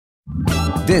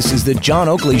This is the John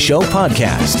Oakley Show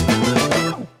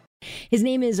podcast. His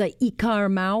name is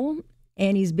Ikar Mao,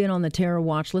 and he's been on the terror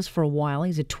watch list for a while.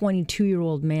 He's a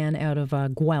 22-year-old man out of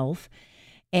Guelph,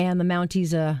 and the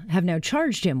Mounties have now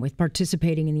charged him with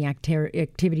participating in the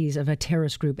activities of a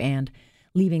terrorist group and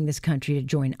leaving this country to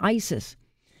join ISIS.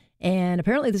 And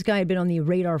apparently this guy had been on the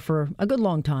radar for a good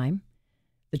long time.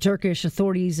 The Turkish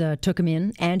authorities took him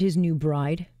in and his new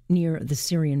bride near the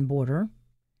Syrian border.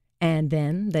 And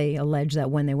then they allege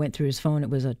that when they went through his phone, it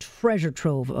was a treasure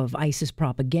trove of ISIS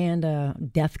propaganda,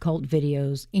 death cult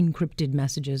videos, encrypted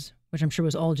messages, which I'm sure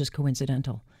was all just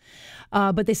coincidental.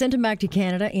 But they sent him back to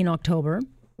Canada in October.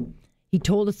 He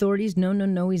told authorities,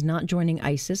 no, he's not joining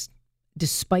ISIS,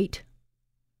 despite,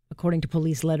 according to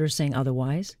police letters saying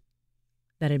otherwise,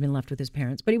 that had been left with his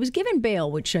parents. But he was given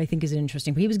bail, which I think is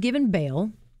interesting. He was given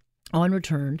bail on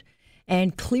return,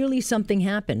 and clearly something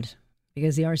happened,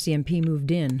 because the RCMP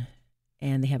moved in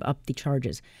and they have upped the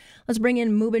charges. Let's bring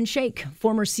in Mubin Shaikh,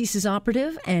 former CSIS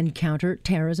operative and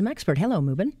counter-terrorism expert. Hello,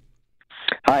 Mubin.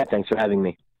 Hi, thanks for having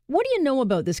me. What do you know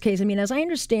about this case? I mean, as I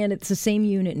understand, it's the same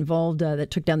unit involved that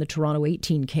took down the Toronto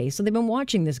 18 case. So they've been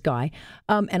watching this guy,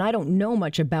 and I don't know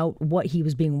much about what he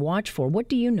was being watched for. What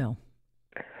do you know?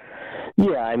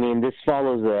 Yeah, I mean, this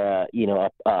follows a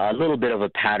little bit of a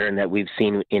pattern that we've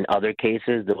seen in other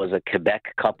cases. There was a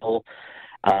Quebec couple,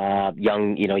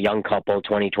 young couple,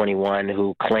 2021,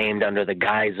 who claimed under the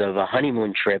guise of a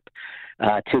honeymoon trip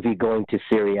to be going to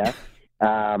Syria.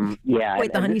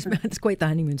 It's quite the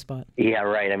honeymoon spot. Yeah,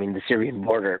 right. I mean, the Syrian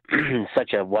border,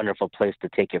 such a wonderful place to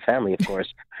take your family, of course.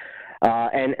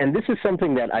 And this is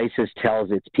something that ISIS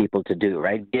tells its people to do,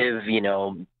 right? Give,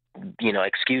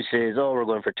 excuses. Oh, we're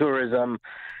going for tourism.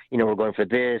 We're going for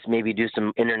this. Maybe do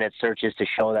some internet searches to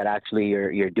show that actually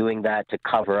you're doing that to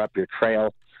cover up your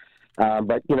trail.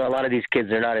 But a lot of these kids,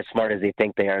 they're not as smart as they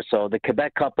think they are. So the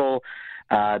Quebec couple,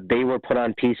 they were put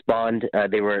on peace bond.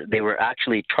 They were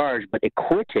actually charged, but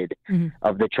acquitted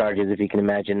of the charges, if you can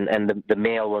imagine. And the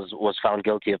male was found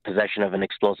guilty of possession of an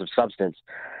explosive substance.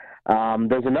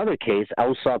 There's another case,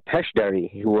 Ousa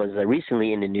Peshdari, who was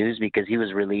recently in the news because he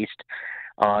was released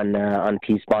on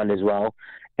peace bond as well.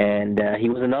 And he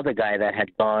was another guy that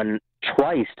had gone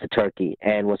twice to Turkey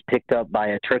and was picked up by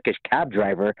a Turkish cab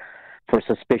driver for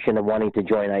suspicion of wanting to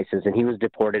join ISIS, and he was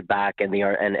deported back and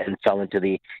fell into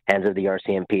the hands of the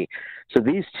RCMP. So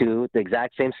these two, the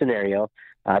exact same scenario,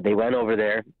 they went over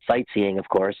there, sightseeing, of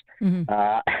course, and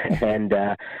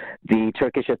the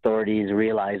Turkish authorities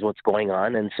realized what's going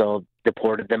on, and so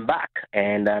deported them back.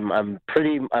 And I'm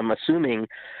assuming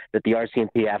that the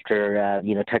RCMP, after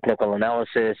technical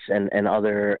analysis and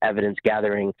other evidence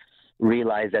gathering,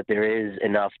 realize that there is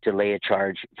enough to lay a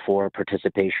charge for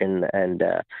participation and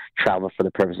travel for the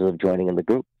purposes of joining in the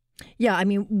group. Yeah, I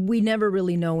mean, we never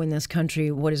really know in this country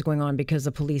what is going on because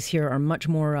the police here are much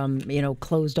more,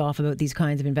 closed off about these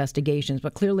kinds of investigations.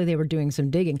 But clearly they were doing some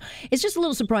digging. It's just a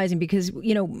little surprising because,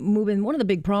 Mubin, one of the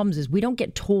big problems is we don't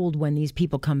get told when these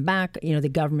people come back. The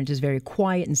government is very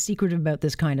quiet and secretive about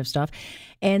this kind of stuff.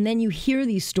 And then you hear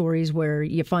these stories where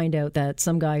you find out that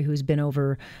some guy who's been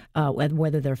over,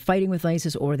 whether they're fighting with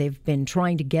ISIS or they've been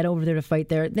trying to get over there to fight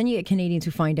there, then you get Canadians who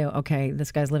find out, okay,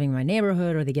 this guy's living in my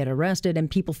neighborhood, or they get arrested, and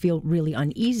people feel really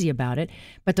uneasy about it.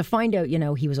 But to find out,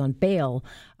 he was on bail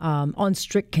on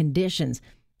strict conditions,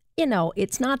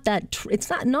 it's not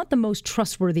not the most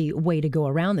trustworthy way to go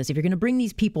around this. If you're going to bring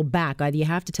these people back, either you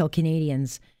have to tell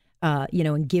Canadians,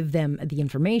 and give them the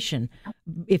information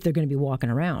if they're going to be walking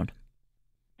around.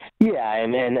 Yeah,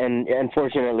 and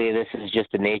unfortunately, this is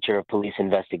just the nature of police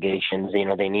investigations.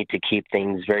 They need to keep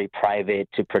things very private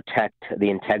to protect the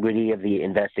integrity of the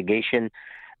investigation.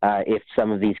 If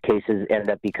some of these cases end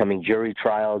up becoming jury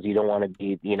trials, you don't want to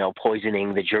be,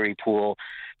 poisoning the jury pool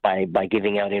by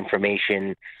giving out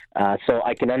information. So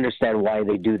I can understand why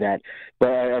they do that.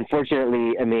 But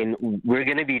unfortunately, I mean, we're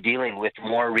going to be dealing with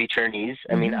more returnees.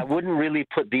 I mean, I wouldn't really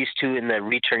put these two in the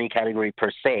returnee category per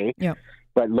se. Yeah.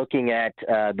 But looking at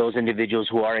those individuals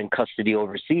who are in custody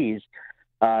overseas,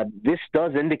 this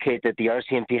does indicate that the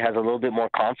RCMP has a little bit more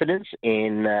confidence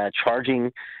in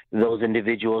charging those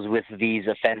individuals with these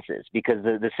offenses, because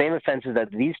the same offenses that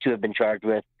these two have been charged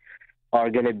with are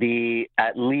going to be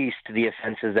at least the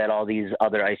offenses that all these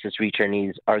other ISIS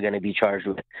returnees are going to be charged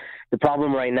with. The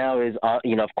problem right now is,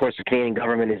 of course, the Canadian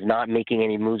government is not making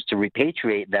any moves to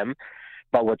repatriate them.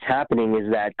 But what's happening is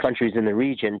that countries in the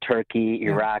region, Turkey,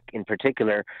 Iraq in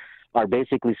particular, are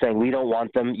basically saying, we don't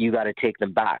want them, you got to take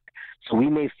them back. So we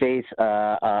may face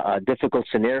a difficult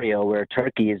scenario where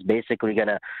Turkey is basically going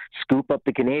to scoop up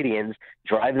the Canadians,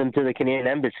 drive them to the Canadian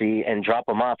embassy, and drop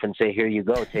them off and say, here you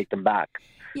go, take them back.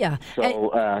 Yeah.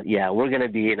 So, we're going to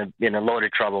be in a load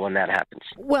of trouble when that happens.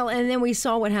 Well, and then we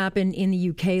saw what happened in the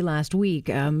UK last week,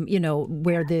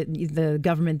 where the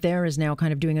government there is now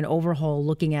kind of doing an overhaul,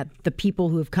 looking at the people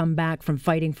who have come back from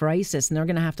fighting for ISIS, and they're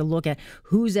going to have to look at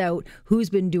who's out, who's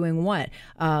been doing what.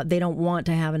 They don't want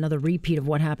to have another repeat of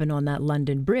what happened on that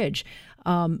London Bridge.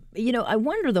 I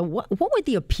wonder, though, what would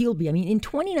the appeal be? I mean, in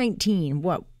 2019,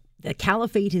 the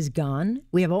caliphate is gone.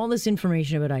 We have all this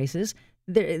information about ISIS.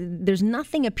 There's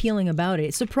nothing appealing about it.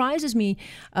 It surprises me,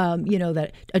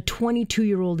 that a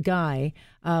 22-year-old guy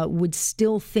would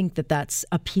still think that that's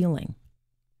appealing.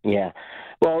 Yeah.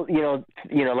 Well,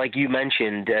 like you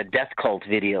mentioned, death cult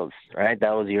videos, right?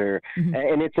 That was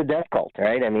and it's a death cult,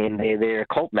 right? I mean, they're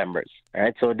cult members,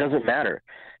 right? So it doesn't matter.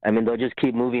 I mean, they'll just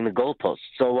keep moving the goalposts.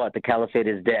 So what? The caliphate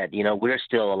is dead. We're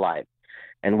still alive,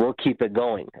 and we'll keep it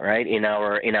going, right? In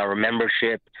our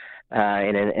membership.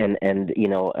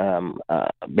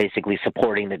 Basically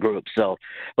supporting the group. So,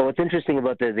 but what's interesting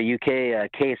about the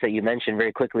UK case that you mentioned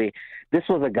very quickly, this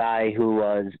was a guy who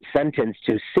was sentenced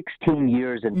to 16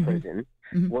 years in prison,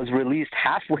 was released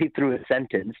halfway through his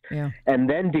sentence, and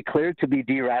then declared to be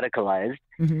de-radicalized,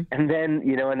 and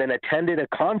then attended a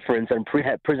conference on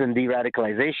prison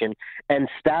de-radicalization and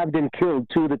stabbed and killed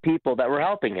two of the people that were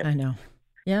helping him. I know.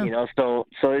 Yeah. So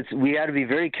we got to be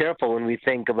very careful when we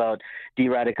think about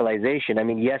de-radicalization. I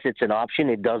mean, yes, it's an option.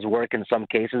 It does work in some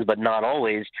cases, but not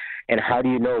always. And how do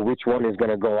you know which one is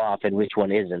going to go off and which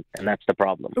one isn't? And that's the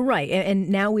problem. Right. And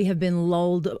now we have been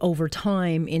lulled over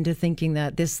time into thinking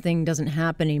that this thing doesn't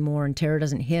happen anymore and terror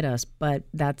doesn't hit us. But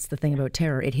that's the thing about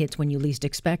terror. It hits when you least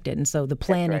expect it. And so the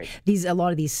planning, a lot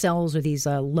of these cells, or these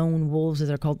lone wolves, as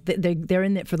they're called, they're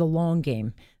in it for the long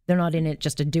game. They're not in it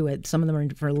just to do it. Some of them are in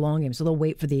it for a long game, so they'll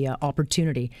wait for the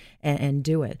opportunity and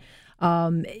do it.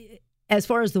 As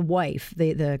far as the wife,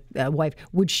 the wife,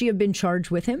 would she have been charged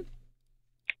with him?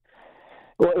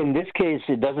 Well, in this case,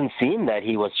 it doesn't seem that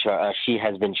she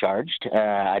has been charged.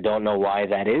 I don't know why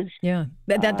that is. Yeah,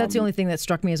 that's the only thing that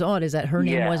struck me as odd, is that her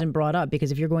name wasn't brought up,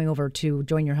 because if you're going over to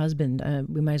join your husband,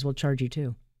 we might as well charge you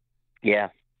too. Yeah.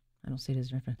 I don't see it as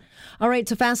different. All right,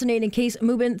 it's a fascinating case.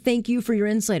 Mubin, thank you for your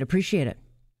insight. Appreciate it.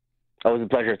 Oh, it was a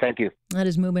pleasure. Thank you. That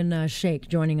is Mubin Shaikh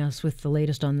joining us with the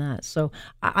latest on that. So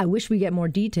I wish we get more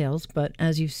details, but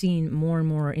as you've seen more and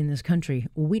more in this country,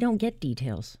 we don't get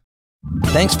details.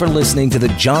 Thanks for listening to the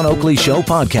John Oakley Show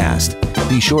podcast.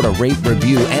 Be sure to rate,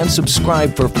 review, and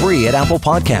subscribe for free at Apple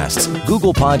Podcasts,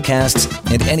 Google Podcasts,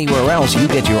 and anywhere else you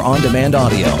get your on-demand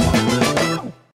audio.